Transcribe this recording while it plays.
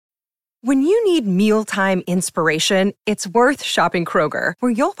When you need mealtime inspiration, it's worth shopping Kroger,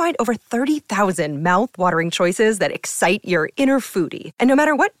 where you'll find over 30,000 mouth-watering choices that excite your inner foodie. And no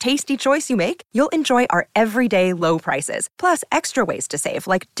matter what tasty choice you make, you'll enjoy our everyday low prices, plus extra ways to save,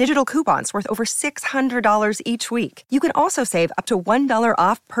 like digital coupons worth over $600 each week. You can also save up to $1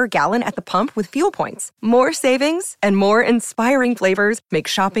 off per gallon at the pump with fuel points. More savings and more inspiring flavors make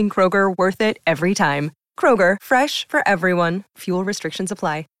shopping Kroger worth it every time. Kroger, fresh for everyone. Fuel restrictions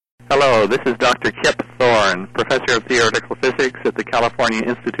apply. Hello, this is Dr. Kip Thorne, Professor of Theoretical Physics at the California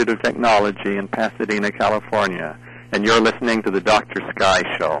Institute of Technology in Pasadena, California, and you're listening to the Dr. Sky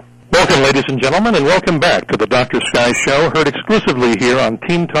Show. Welcome, ladies and gentlemen, and welcome back to the Dr. Sky Show, heard exclusively here on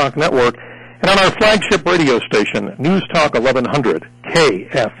Team Talk Network and on our flagship radio station, News Talk 1100,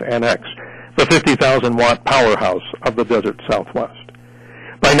 KFNX, the 50,000-watt powerhouse of the desert Southwest.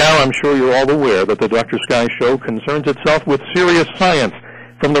 By now, I'm sure you're all aware that the Dr. Sky Show concerns itself with serious science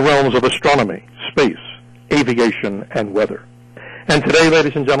from the realms of astronomy, space, aviation, and weather. And today,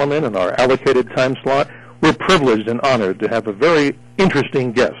 ladies and gentlemen, in our allocated time slot, we're privileged and honored to have a very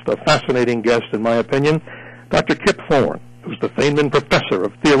interesting guest, a fascinating guest, in my opinion, Dr. Kip Thorne, who's the Feynman Professor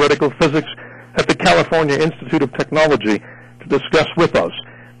of Theoretical Physics at the California Institute of Technology, to discuss with us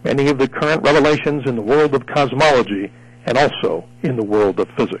many of the current revelations in the world of cosmology and also in the world of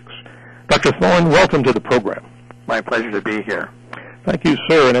physics. Dr. Thorne, welcome to the program. My pleasure to be here. Thank you,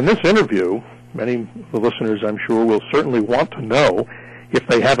 sir. And in this interview, many of the listeners, I'm sure, will certainly want to know, if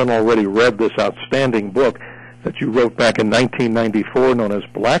they haven't already read this outstanding book that you wrote back in 1994 known as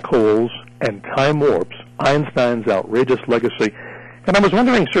Black Holes and Time Warps, Einstein's Outrageous Legacy. And I was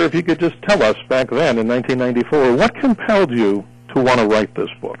wondering, sir, if you could just tell us back then in 1994, what compelled you to want to write this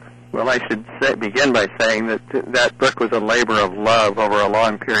book? Well, I should begin by saying that that book was a labor of love over a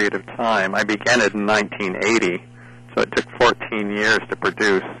long period of time. I began it in 1980. So it took 14 years to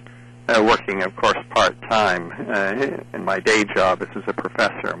produce, working, of course, part-time. In my day job as a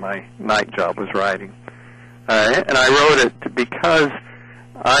professor, my night job was writing. And I wrote it because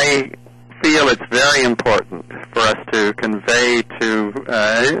I feel it's very important for us to convey to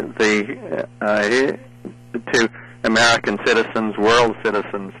to American citizens, world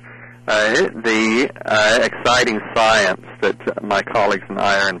citizens, the exciting science that my colleagues and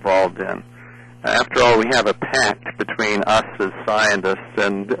I are involved in. After all, we have a pact between us as scientists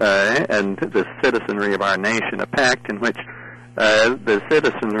and the citizenry of our nation, a pact in which the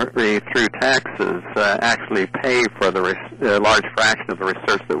citizenry, through taxes, actually pay for the large fraction of the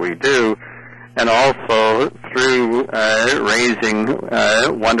research that we do, and also through raising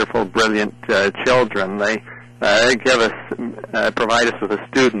wonderful, brilliant children. They provide us with the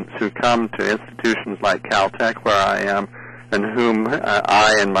students who come to institutions like Caltech, where I am, and whom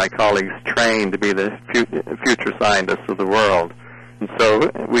I and my colleagues train to be the future scientists of the world. And so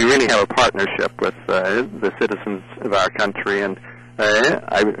we really have a partnership with the citizens of our country, and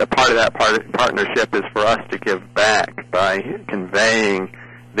a part of that partnership is for us to give back by conveying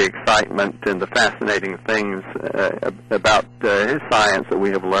the excitement and the fascinating things about science that we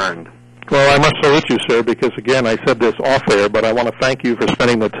have learned. Well, I must salute you, sir, because, again, I said this off-air, but I want to thank you for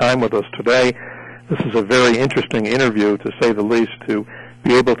spending the time with us today. This is a very interesting interview, to say the least, to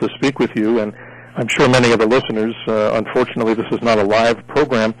be able to speak with you. And I'm sure many of the listeners, unfortunately this is not a live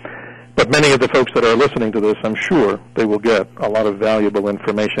program, but many of the folks that are listening to this, I'm sure they will get a lot of valuable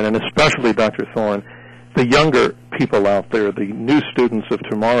information, and especially, Dr. Thorne, the younger people out there, the new students of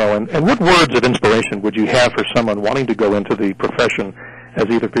tomorrow. And what words of inspiration would you have for someone wanting to go into the profession as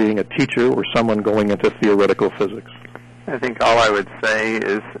either being a teacher or someone going into theoretical physics? I think all I would say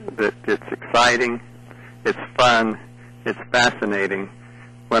is that it's exciting, it's fun, it's fascinating.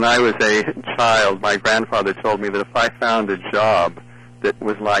 When I was a child, my grandfather told me that if I found a job that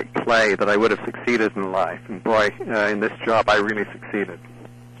was like play, that I would have succeeded in life. And boy, in this job, I really succeeded.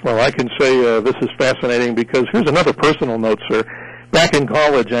 Well, I can say this is fascinating because here's another personal note, sir. Back in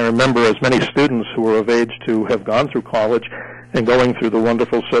college, I remember as many students who were of age to have gone through college and going through the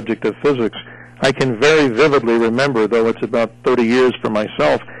wonderful subject of physics. I can very vividly remember, though it's about 30 years for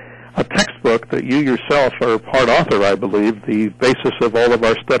myself, a textbook that you yourself are part author, I believe, the basis of all of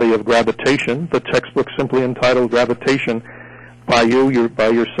our study of gravitation, the textbook simply entitled Gravitation, by you, by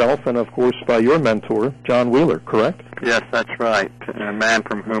yourself, and of course by your mentor, John Wheeler, correct? Yes, that's right. A man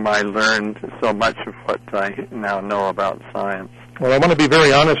from whom I learned so much of what I now know about science. Well, I want to be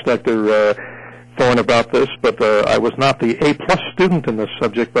very honest, Dr. Thorne, about this, but I was not the A-plus student in this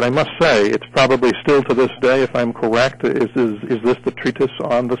subject, but I must say it's probably still to this day, if I'm correct, is this the treatise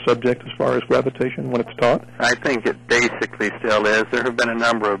on the subject as far as gravitation when it's taught? I think it basically still is. There have been a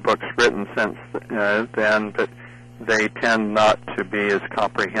number of books written since then, but they tend not to be as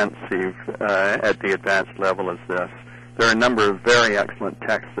comprehensive at the advanced level as this. There are a number of very excellent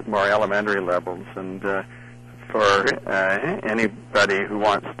texts at more elementary levels, and for anybody who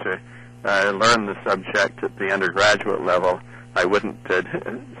wants to learn the subject at the undergraduate level, I wouldn't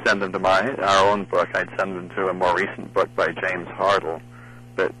send them to our own book. I'd send them to a more recent book by James Hartle.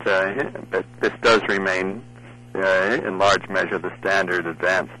 But this does remain, in large measure, the standard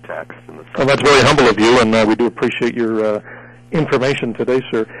advanced text. Well, that's very humble of you, and we do appreciate your information today,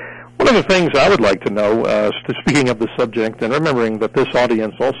 sir. One of the things I would like to know, speaking of the subject, and remembering that this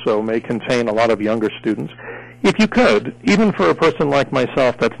audience also may contain a lot of younger students, if you could, even for a person like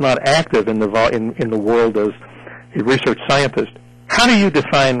myself that's not active in the world as a research scientist, how do you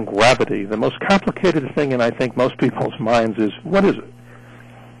define gravity? The most complicated thing in, I think, most people's minds is, what is it?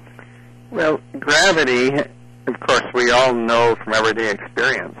 Well, gravity, of course, we all know from everyday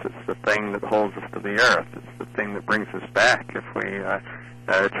experience. It's the thing that holds us to the earth. It's the thing that brings us back if we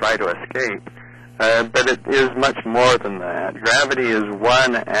try to escape. But it is much more than that. Gravity is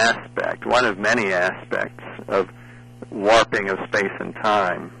one aspect, one of many aspects of warping of space and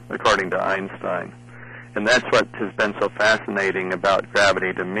time, according to Einstein. And that's what has been so fascinating about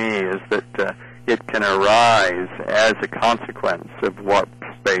gravity to me, is that it can arise as a consequence of warped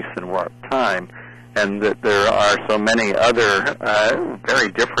space and warped time, and that there are so many other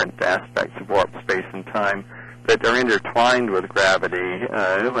very different aspects of warped space and time that are intertwined with gravity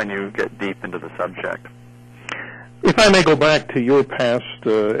when you get deep into the subject. If I may go back to your past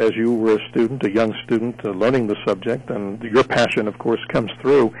as you were a student, a young student, learning the subject, and your passion, of course, comes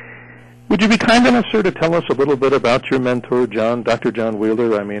through, would you be kind enough, sir, to tell us a little bit about your mentor, Dr. John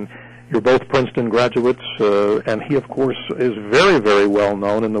Wheeler? I mean, you're both Princeton graduates, and he, of course, is very, very well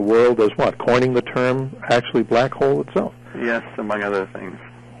known in the world as what? Coining the term, actually, black hole itself. Yes, among other things.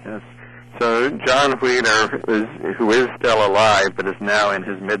 Yes. So John Wheeler, who is still alive but is now in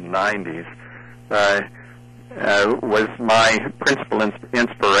his mid-90s, was my principal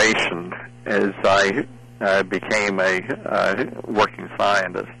inspiration as I became a working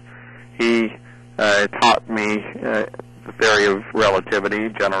scientist. He taught me the theory of relativity,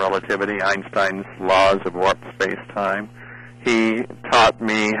 general relativity, Einstein's laws of warped space-time. He taught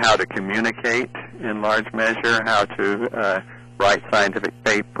me how to communicate in large measure, how to write scientific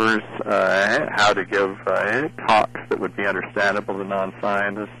papers, how to give talks that would be understandable to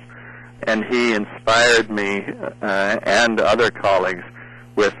non-scientists. And he inspired me and other colleagues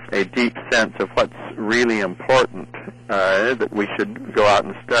with a deep sense of what's really important that we should go out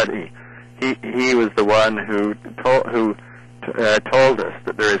and study. He was the one who told us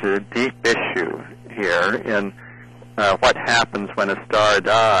that there is a deep issue here in what happens when a star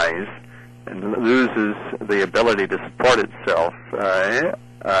dies and loses the ability to support itself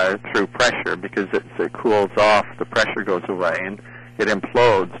through pressure, because it cools off, the pressure goes away, and it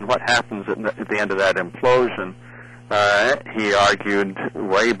implodes. And what happens at the end of that implosion, he argued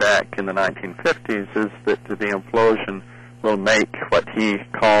way back in the 1950s, is that the implosion will make what he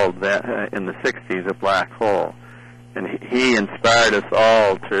called in the 60s a black hole. And he inspired us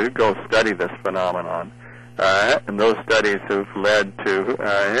all to go study this phenomenon. And those studies have led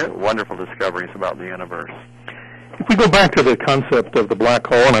to wonderful discoveries about the universe. If we go back to the concept of the black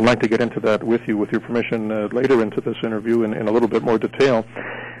hole, and I'd like to get into that with you, with your permission, later into this interview in a little bit more detail,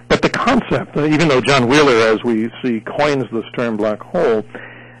 but the concept, even though John Wheeler, as we see, coins this term black hole,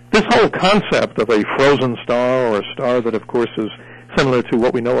 this whole concept of a frozen star, or a star that, of course, is similar to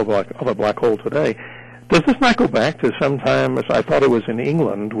what we know of a black hole today, does this not go back to sometime, as I thought it was in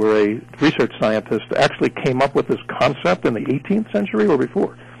England, where a research scientist actually came up with this concept in the 18th century or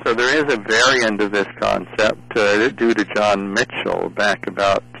before? So there is a variant of this concept due to John Mitchell back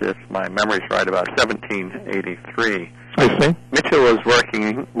about, if my memory's right, about 1783. I see. Mitchell was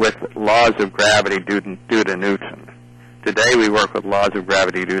working with laws of gravity due to Newton. Today we work with laws of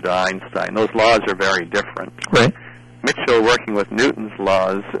gravity due to Einstein. Those laws are very different. Right. Mitchell, working with Newton's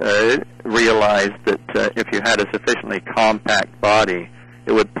laws, realized that if you had a sufficiently compact body,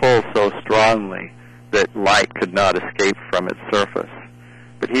 it would pull so strongly that light could not escape from its surface.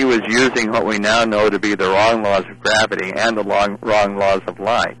 But he was using what we now know to be the wrong laws of gravity and the wrong laws of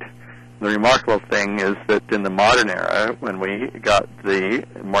light. The remarkable thing is that in the modern era, when we got the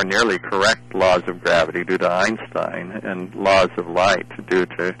more nearly correct laws of gravity due to Einstein and laws of light due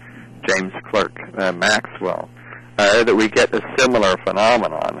to James Clerk Maxwell, that we get a similar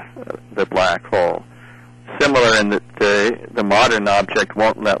phenomenon, the black hole. Similar in that the modern object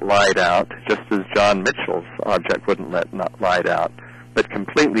won't let light out, just as John Mitchell's object wouldn't let light out, but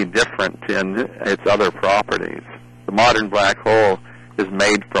completely different in its other properties. The modern black hole is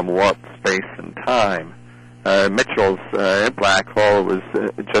made from warped space and time, Mitchell's black hole was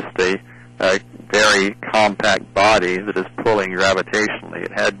just a very compact body that is pulling gravitationally.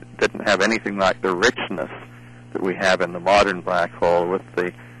 It didn't have anything like the richness that we have in the modern black hole, with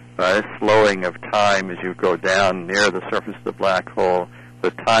the slowing of time as you go down near the surface of the black hole,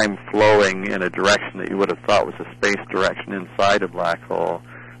 the time flowing in a direction that you would have thought was a space direction inside a black hole,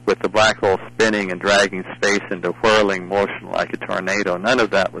 with the black hole spinning and dragging space into whirling motion like a tornado. None of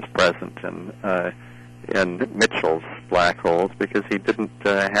that was present in Mitchell's black holes because he didn't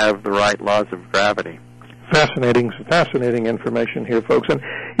have the right laws of gravity. Fascinating information here, folks. And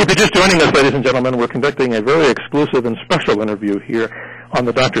if you're just joining us, ladies and gentlemen, we're conducting a very exclusive and special interview here on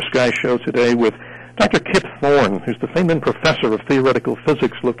the Dr. Sky Show today with Dr. Kip Thorne, who's the Feynman Professor of Theoretical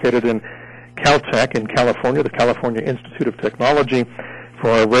Physics located in Caltech in California, the California Institute of Technology, for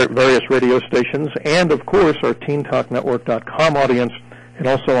our various radio stations, and, of course, our TeenTalkNetwork.com audience, and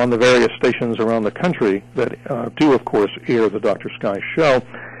also on the various stations around the country that do, of course, air the Dr. Sky Show.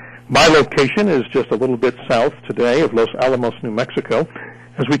 My location is just a little bit south today of Los Alamos, New Mexico,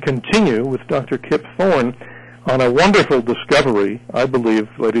 as we continue with Dr. Kip Thorne on a wonderful discovery, I believe,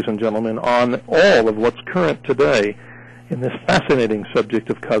 ladies and gentlemen, on all of what's current today in this fascinating subject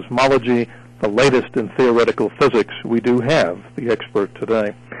of cosmology, the latest in theoretical physics. We do have the expert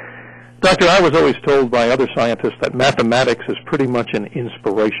today. Doctor, I was always told by other scientists that mathematics is pretty much an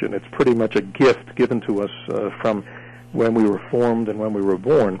inspiration. It's pretty much a gift given to us from when we were formed and when we were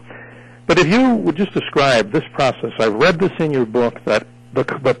born. But if you would just describe this process, I've read this in your book, that the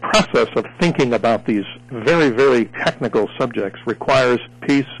process of thinking about these very, very technical subjects requires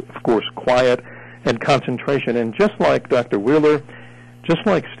peace, of course, quiet, and concentration. And just like Dr. Wheeler, just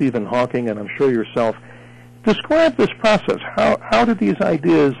like Stephen Hawking, and I'm sure yourself, describe this process. How did these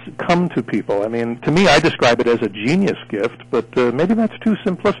ideas come to people? I mean, to me, I describe it as a genius gift, but maybe that's too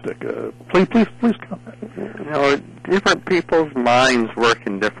simplistic. Please comment. You know, different people's minds work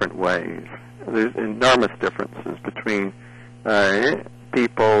in different ways. There's enormous differences between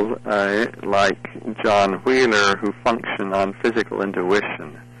people like John Wheeler, who function on physical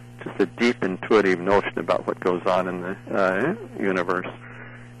intuition, just a deep intuitive notion about what goes on in the universe.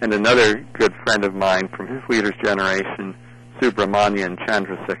 And another good friend of mine from Wheeler's generation, Subramanian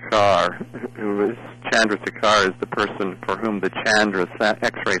Chandrasekhar, Chandrasekhar is the person for whom the Chandra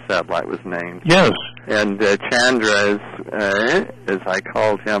X-ray satellite was named. Yes. And Chandra, as I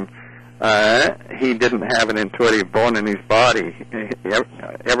called him, he didn't have an intuitive bone in his body.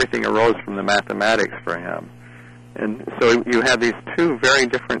 Everything arose from the mathematics for him. And so you have these two very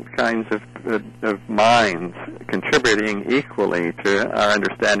different kinds of minds contributing equally to our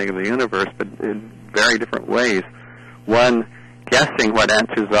understanding of the universe, but in very different ways. One guessing what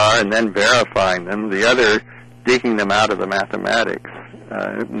answers are and then verifying them, the other digging them out of the mathematics.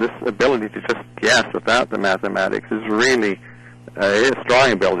 This ability to just guess without the mathematics is really a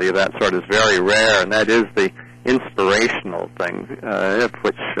strong ability of that sort is very rare, and that is the inspirational thing of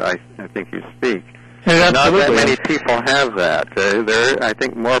which I think you speak. Yeah, not that many people have that. I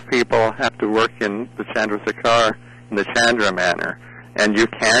think more people have to work in the Chandrasekhar, in the Chandra manner, and you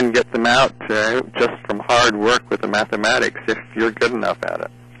can get them out just from hard work with the mathematics if you're good enough at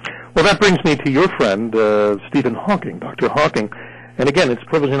it. Well, that brings me to your friend, Stephen Hawking, Dr. Hawking. And again, it's a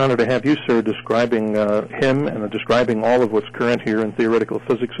privilege and honor to have you, sir, describing him and describing all of what's current here in theoretical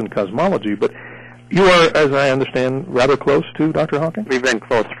physics and cosmology. But you are, as I understand, rather close to Dr. Hawking? We've been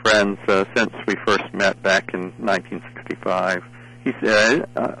close friends since we first met back in 1965.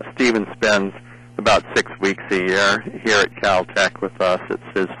 Stephen spends about 6 weeks a year here at Caltech with us.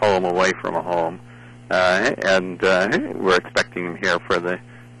 It's his home away from a home. And we're expecting him here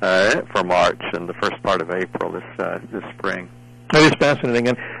for March and the first part of April this spring. That is fascinating.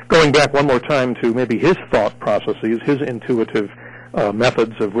 And going back one more time to maybe his thought processes, his intuitive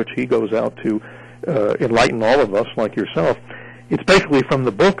methods of which he goes out to enlighten all of us like yourself, it's basically from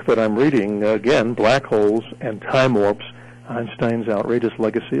the book that I'm reading, again, Black Holes and Time Warps, Einstein's Outrageous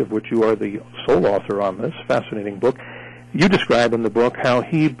Legacy, of which you are the sole author on this fascinating book. You describe in the book how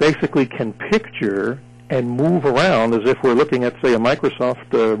he basically can picture and move around as if we're looking at, say, a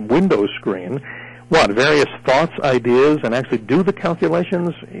Microsoft Windows screen, various thoughts, ideas, and actually do the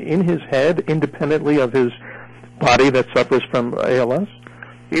calculations in his head independently of his body that suffers from ALS?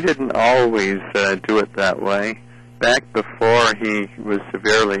 He didn't always do it that way. Back before he was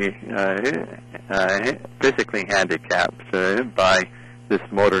severely physically handicapped by this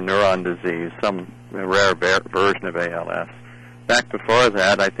motor neuron disease, some rare version of ALS. Back before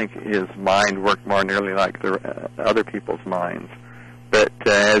that, I think his mind worked more nearly like other people's minds. But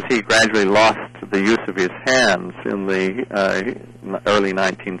as he gradually lost the use of his hands in the early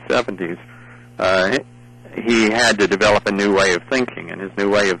 1970s, he had to develop a new way of thinking, and his new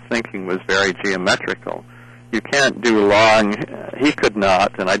way of thinking was very geometrical. You can't do he could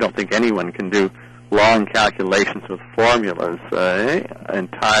not, and I don't think anyone can do long calculations with formulas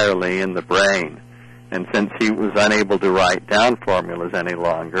entirely in the brain. And since he was unable to write down formulas any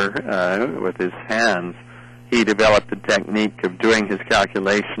longer with his hands, he developed a technique of doing his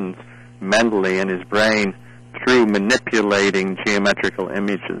calculations mentally in his brain through manipulating geometrical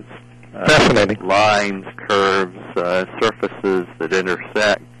images. Fascinating. Lines, curves, surfaces that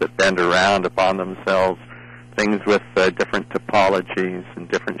intersect, that bend around upon themselves, things with different topologies and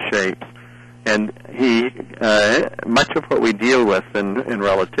different shapes. And much of what we deal with in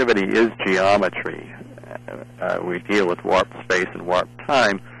relativity is geometry. We deal with warped space and warped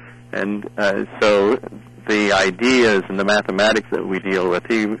time, and so the ideas and the mathematics that we deal with,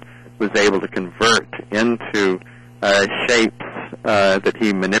 he was able to convert into shapes that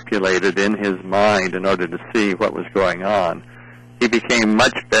he manipulated in his mind in order to see what was going on. He became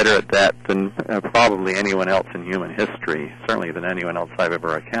much better at that than probably anyone else in human history, certainly than anyone else I've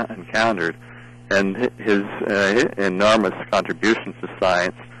ever encountered. And his enormous contributions to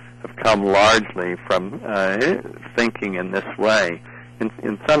science have come largely from thinking in this way.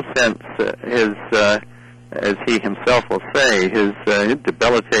 In some sense, as he himself will say, his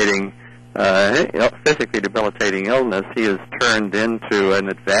physically debilitating illness, he has turned into an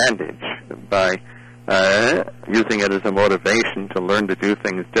advantage by using it as a motivation to learn to do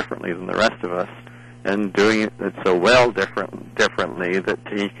things differently than the rest of us, and doing it so well differently that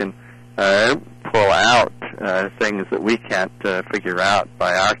he can pull out things that we can't figure out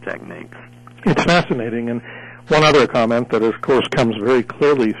by our techniques. It's fascinating. And one other comment that, of course, comes very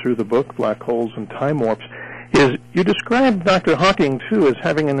clearly through the book, Black Holes and Time Warps, is you describe Dr. Hawking, too, as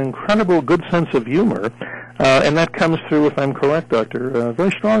having an incredible good sense of humor, and that comes through, if I'm correct, Doctor,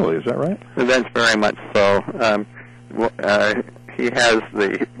 very strongly. Is that right? That's very much so. He has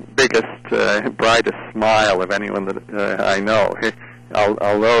the biggest, brightest smile of anyone that I know.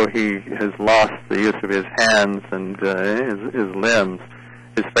 Although he has lost the use of his hands and his limbs,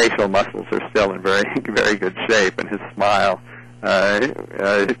 his facial muscles are still in very, very good shape, and his smile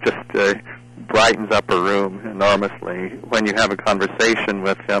just brightens up a room enormously. When you have a conversation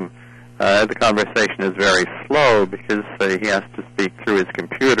with him, the conversation is very slow because he has to speak through his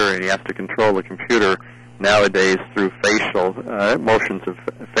computer, and he has to control the computer nowadays through facial motions of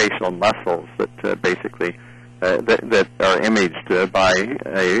facial muscles that basically that are imaged by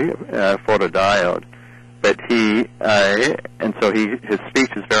a photodiode. But and so his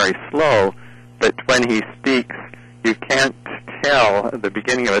speech is very slow, but when he speaks, you can't tell at the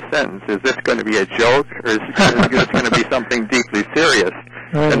beginning of a sentence, is this going to be a joke, or is this going to be something deeply serious?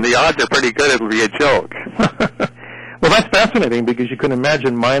 Right. And the odds are pretty good it'll be a joke. Well, that's fascinating, because you can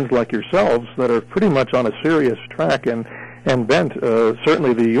imagine minds like yourselves that are pretty much on a serious track and bent.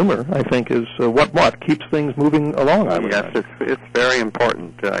 Certainly the humor, I think, is what keeps things moving along, I would imagine. It's very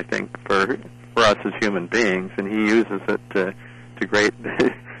important, I think, for us as human beings, and he uses it to great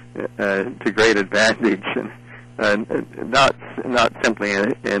advantage, and not simply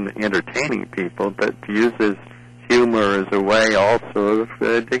in entertaining people, but uses humor as a way also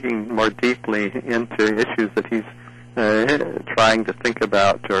of digging more deeply into issues that he's trying to think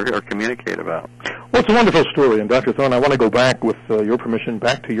about or communicate about. Well, it's a wonderful story, and Dr. Thorne, I want to go back, with your permission,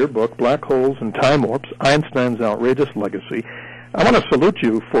 back to your book, Black Holes and Time Warps, Einstein's Outrageous Legacy. I want to salute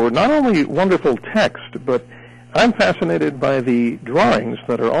you for not only wonderful text, but I'm fascinated by the drawings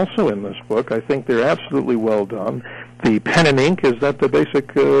that are also in this book. I think they're absolutely well done. The pen and ink, is that the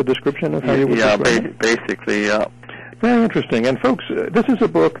basic description of how you would describe it? Basically, yeah. Very interesting. And folks, this is a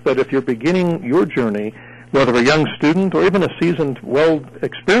book that if you're beginning your journey, whether a young student or even a seasoned,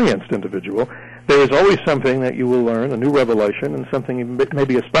 well-experienced individual, there is always something that you will learn, a new revelation, and something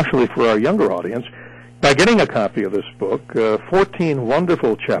maybe especially for our younger audience, by getting a copy of this book, 14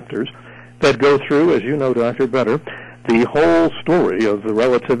 wonderful chapters that go through, as you know, Doctor, better, the whole story of the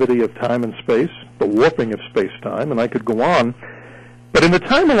relativity of time and space, the warping of space-time, and I could go on. But in the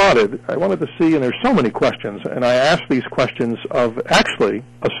time allotted, I wanted to see, and there's so many questions, and I asked these questions of actually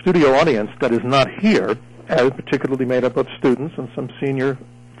a studio audience that is not here, particularly made up of students and some senior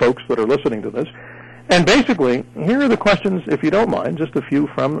folks that are listening to this. And basically, here are the questions, if you don't mind, just a few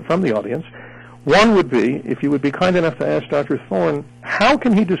from the audience. One would be, if you would be kind enough to ask Dr. Thorne, how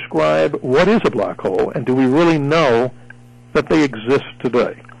can he describe what is a black hole, and do we really know that they exist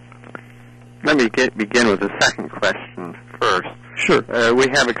today? Let me begin with the second question first. Sure. We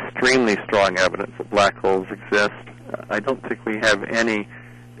have extremely strong evidence that black holes exist. I don't think we have any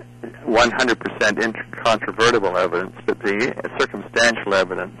 100% incontrovertible evidence, but the circumstantial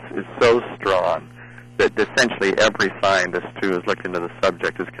evidence is so strong that essentially every scientist who has looked into the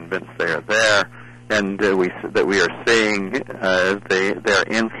subject is convinced they are there, and that we are seeing their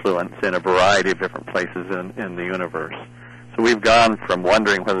influence in a variety of different places in the universe. So we've gone from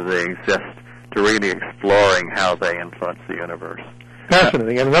wondering whether they exist to really exploring how they influence the universe.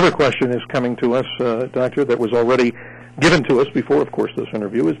 Fascinating. And another question is coming to us, Doctor, that was already given to us before, of course, this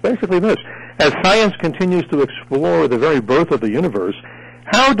interview, is basically this. As science continues to explore the very birth of the universe,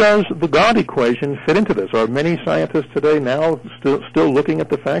 how does the God equation fit into this? Are many scientists today now still looking at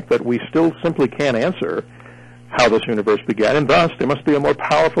the fact that we still simply can't answer how this universe began, and thus there must be a more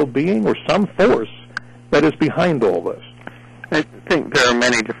powerful being or some force that is behind all this? I think there are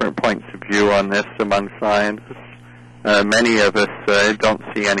many different points of view on this among scientists. Many of us don't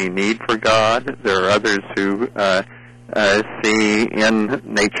see any need for God. There are others who see in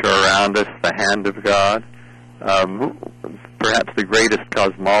nature around us the hand of God. Perhaps the greatest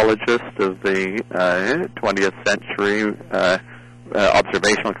cosmologist of the 20th century,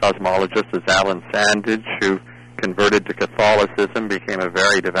 observational cosmologist, is Alan Sandage, who converted to Catholicism, became a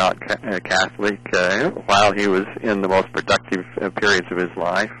very devout Catholic while he was in the most productive periods of his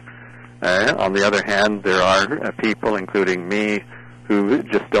life. On the other hand, there are people, including me, who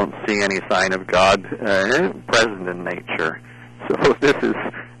just don't see any sign of God present in nature. So this is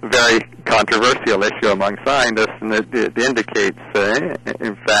a very controversial issue among scientists, and it indicates,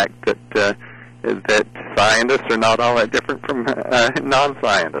 in fact, that scientists are not all that different from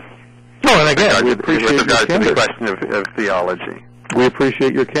non-scientists. No, and again, we appreciate with regards your to the candor. question of theology. We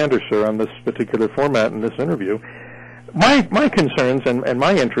appreciate your candor, sir, on this particular format in this interview. My concerns and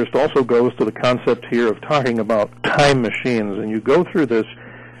my interest also goes to the concept here of talking about time machines, and you go through this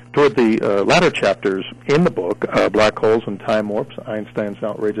toward the latter chapters in the book, Black Holes and Time Warps, Einstein's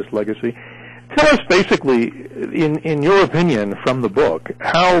Outrageous Legacy. Tell us basically, in your opinion from the book,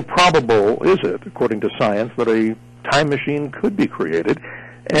 how probable is it, according to science, that a time machine could be created?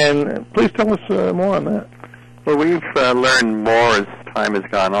 And please tell us more on that. Well, we've learned more as time has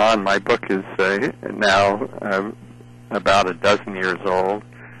gone on. My book is now about a dozen years old.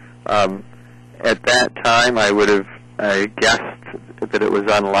 At that time, I would have guessed that it was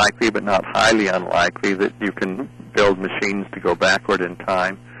unlikely, but not highly unlikely, that you can build machines to go backward in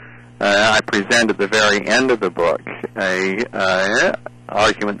time. I present at the very end of the book a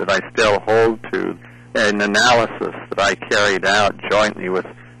argument that I still hold to, an analysis that I carried out jointly with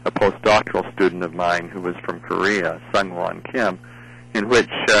a postdoctoral student of mine who was from Korea, Sung-Won Kim, in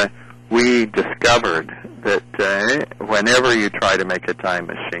which we discovered that whenever you try to make a time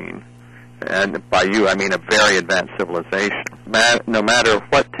machine, and by you I mean a very advanced civilization, no matter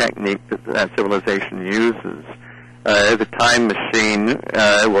what technique that civilization uses, the time machine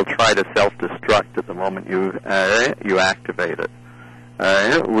will try to self-destruct at the moment you activate it.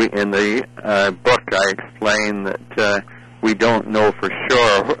 In the book, I explain that we don't know for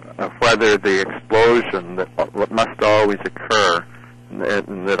sure whether the explosion that must always occur,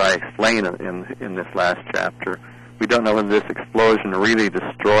 and that I explain in this last chapter, we don't know whether this explosion really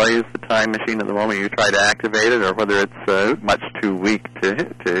destroys the time machine at the moment you try to activate it, or whether it's much too weak to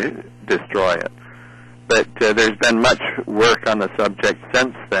destroy it. But there's been much work on the subject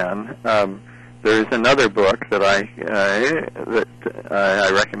since then. There's another book that I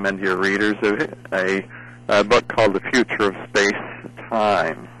recommend to your readers, a book called The Future of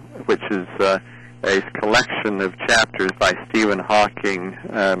Space-Time, which is a collection of chapters by Stephen Hawking,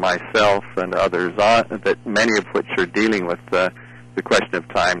 myself, and others, that many of which are dealing with the question of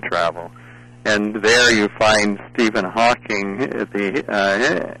time travel. And there you find Stephen Hawking at the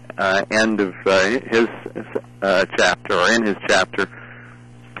end of his chapter, or in his chapter,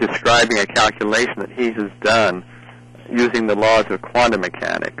 describing a calculation that he has done using the laws of quantum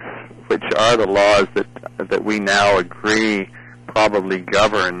mechanics, which are the laws that we now agree probably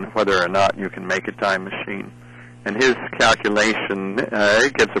govern whether or not you can make a time machine. And his calculation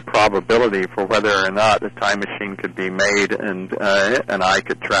gives a probability for whether or not a time machine could be made and I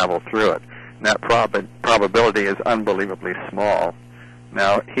could travel through it. And that probability is unbelievably small.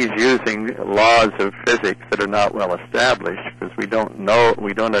 Now, he's using laws of physics that are not well established, because we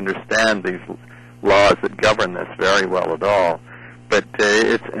don't understand these laws that govern this very well at all. But so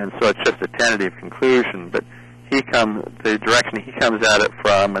it's just a tentative conclusion. But the direction he comes at it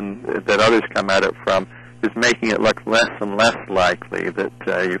from, and that others come at it from, is making it look less and less likely that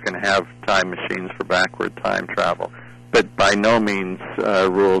you can have time machines for backward time travel, but by no means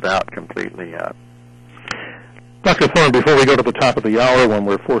ruled out completely yet. Dr. Thorne, before we go to the top of the hour when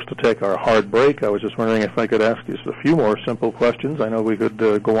we're forced to take our hard break, I was just wondering if I could ask you just a few more simple questions. I know we could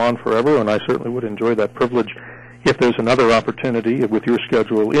go on forever, and I certainly would enjoy that privilege If there's another opportunity with your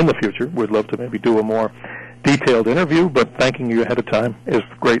schedule in the future, we'd love to maybe do a more detailed interview, but thanking you ahead of time is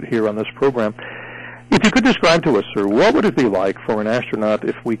great here on this program. If you could describe to us, sir, what would it be like for an astronaut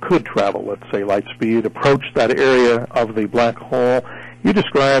if we could travel, let's say light speed, approach that area of the black hole? You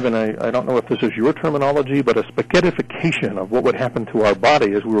describe, and I don't know if this is your terminology, but a spaghettification of what would happen to our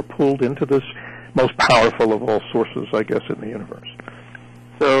body as we were pulled into this most powerful of all sources, I guess, in the universe.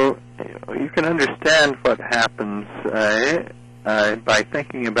 So you can understand what happens by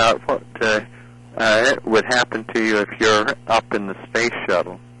thinking about what would happen to you if you're up in the space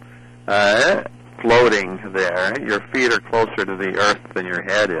shuttle, floating there. Your feet are closer to the Earth than your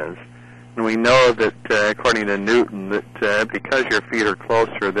head is. And we know that, according to Newton, that because your feet are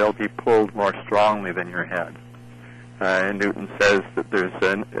closer, they'll be pulled more strongly than your head. Newton says that there's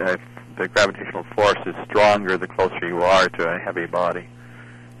the gravitational force is stronger the closer you are to a heavy body.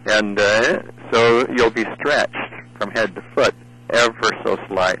 And so you'll be stretched from head to foot ever so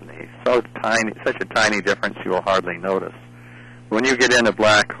slightly. So tiny, such a tiny difference you will hardly notice. When you get in a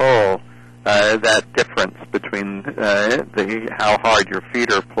black hole, that difference between how hard your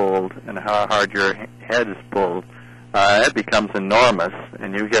feet are pulled and how hard your head is pulled, it becomes enormous,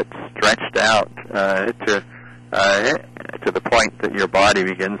 and you get stretched out to the point that your body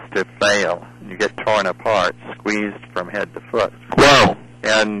begins to fail. You get torn apart, squeezed from head to foot. Wow!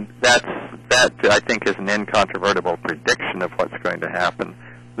 And that I think is an incontrovertible prediction of what's going to happen.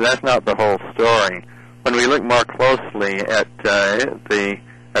 That's not the whole story. When we look more closely at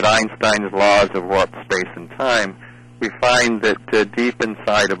Einstein's laws of warp space and time, we find that deep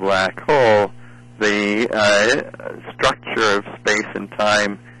inside a black hole, the structure of space and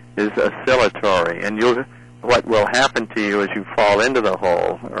time is oscillatory, and what will happen to you as you fall into the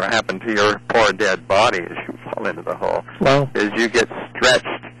hole, or happen to your poor dead body as you fall into the hole, is you get stretched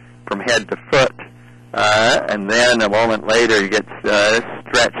from head to foot, and then a moment later you get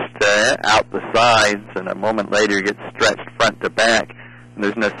stretched out the sides, and a moment later you get stretched front to back. And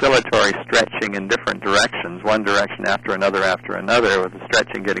there's an oscillatory stretching in different directions, one direction after another, with the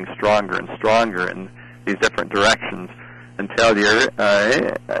stretching getting stronger and stronger in these different directions until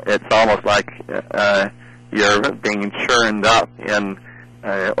it's almost like you're being churned up in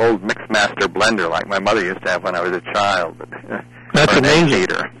an old Mixmaster blender like my mother used to have when I was a child. That's amazing.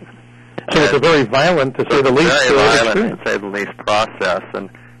 So it's a very violent, to say the least, process, and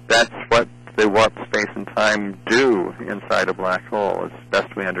that's what the warp space and time do inside a black hole, as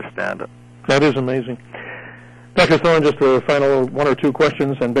best we understand it. That is amazing. Dr. Thorne, just a final one or two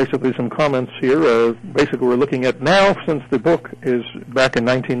questions and basically some comments here. Basically, we're looking at now, since the book is back in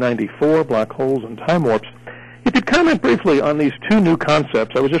 1994, Black Holes and Time Warps. If you'd comment briefly on these two new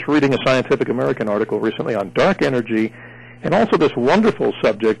concepts. I was just reading a Scientific American article recently on dark energy and also this wonderful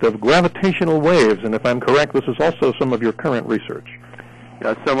subject of gravitational waves. And if I'm correct, this is also some of your current research.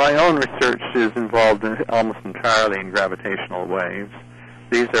 Yeah, so my own research is involved almost entirely in gravitational waves.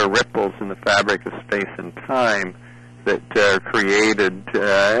 These are ripples in the fabric of space and time that are created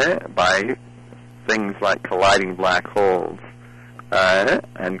by things like colliding black holes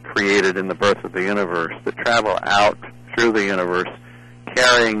and created in the birth of the universe that travel out through the universe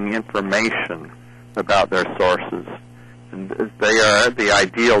carrying information about their sources. And they are the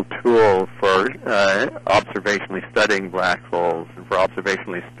ideal tool for observationally studying black holes and for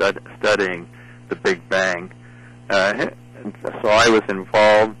observationally studying the Big Bang. And so I was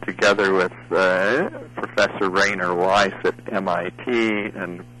involved together with Professor Rainer Weiss at MIT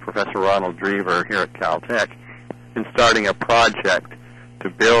and Professor Ronald Drever here at Caltech in starting a project to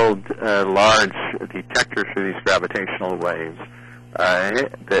build large detectors for these gravitational waves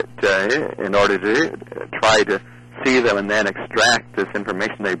that in order to try to see them and then extract this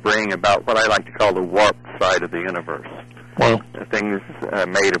information they bring about what I like to call the warped side of the universe. Wow. Things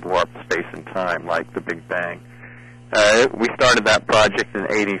made of warped space and time, like the Big Bang. We started that project in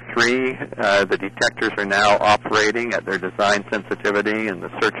 '83. The detectors are now operating at their design sensitivity, and the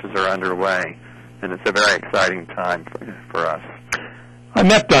searches are underway. And it's a very exciting time for us. I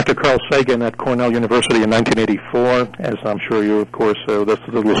met Dr. Carl Sagan at Cornell University in 1984. As I'm sure you, of course, that's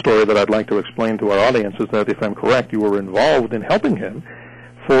a little story that I'd like to explain to our audience, is that if I'm correct, you were involved in helping him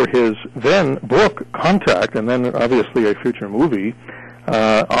for his then book, Contact, and then obviously a future movie,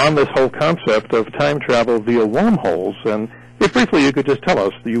 on this whole concept of time travel via wormholes. And if briefly you could just tell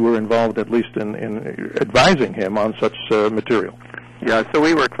us that you were involved at least in advising him on such material. Yeah, so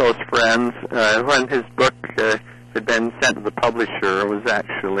we were close friends. When his book had been sent to the publisher, it was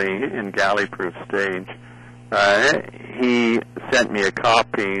actually in galley-proof stage. He sent me a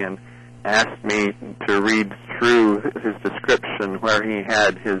copy and asked me to read through his description where he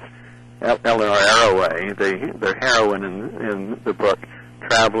had his Eleanor Arroway, the heroine in the book,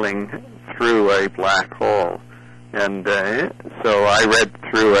 traveling through a black hole. And so I read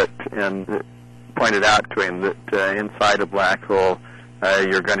through it and pointed out to him that inside a black hole,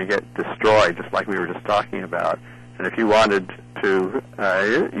 you're going to get destroyed, just like we were just talking about. And if you wanted to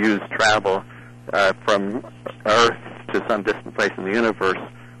use travel from Earth to some distant place in the universe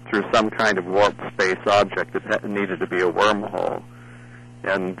through some kind of warp space object, it needed to be a wormhole.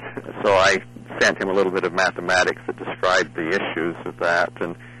 And so I sent him a little bit of mathematics that described the issues of that,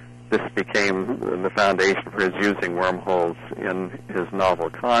 and this became the foundation for his using wormholes in his novel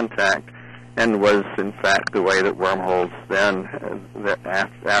Contact, and was in fact the way that wormholes then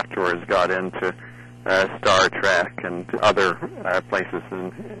afterwards got into Star Trek and other places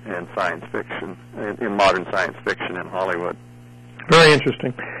in science fiction, in modern science fiction in Hollywood. Very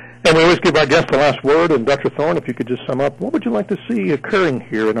interesting. And we always give our guests the last word, and Dr. Thorne, if you could just sum up, what would you like to see occurring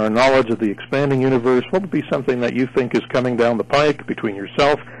here in our knowledge of the expanding universe? What would be something that you think is coming down the pike between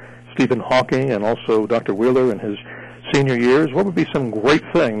yourself, Stephen Hawking, and also Dr. Wheeler in his senior years? What would be some great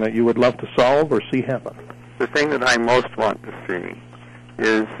thing that you would love to solve or see happen? The thing that I most want to see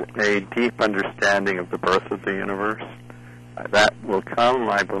is a deep understanding of the birth of the universe. That will come,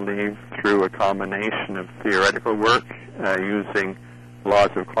 I believe, through a combination of theoretical work using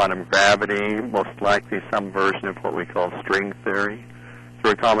laws of quantum gravity, most likely some version of what we call string theory,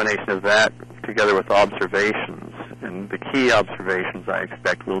 through a combination of that together with observations. And the key observations I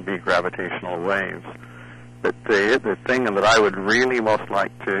expect will be gravitational waves. But the thing that I would really most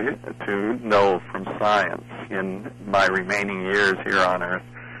like to know from science in my remaining years here on Earth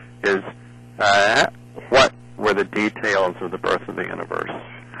is what were the details of the birth of the universe?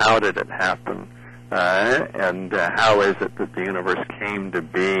 How did it happen? And how is it that the universe came to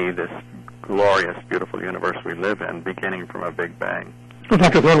be this glorious, beautiful universe we live in, beginning from a Big Bang? Well,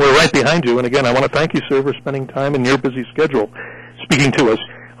 Dr. Thorne, we're right behind you. And again, I want to thank you, sir, for spending time in your busy schedule speaking to us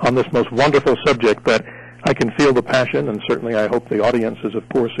on this most wonderful subject that I can feel the passion, and certainly I hope the audience is, of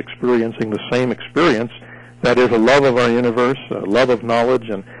course, experiencing the same experience. That is a love of our universe, a love of knowledge,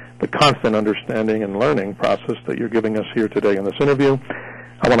 and the constant understanding and learning process that you're giving us here today in this interview.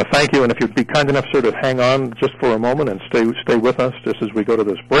 I want to thank you, and if you'd be kind enough, sir, to hang on just for a moment and stay with us just as we go to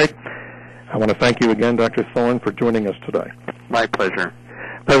this break. I want to thank you again, Dr. Thorne, for joining us today. My pleasure.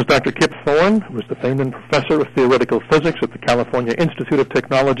 That was Dr. Kip Thorne, who is the famed professor of theoretical physics at the California Institute of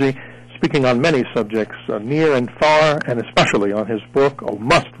Technology, speaking on many subjects near and far, and especially on his book, a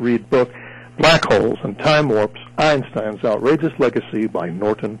must-read book, Black Holes and Time Warps, Einstein's Outrageous Legacy by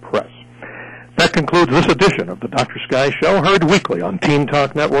Norton Press. That concludes this edition of the Dr. Sky Show, heard weekly on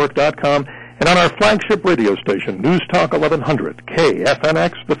TeenTalkNetwork.com and on our flagship radio station, News Talk 1100,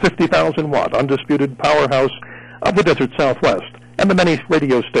 KFNX, the 50,000-watt undisputed powerhouse of the Desert Southwest, and the many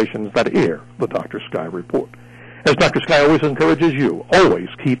radio stations that air the Dr. Sky Report. As Dr. Sky always encourages you, always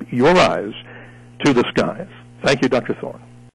keep your eyes to the skies. Thank you, Dr. Thorne.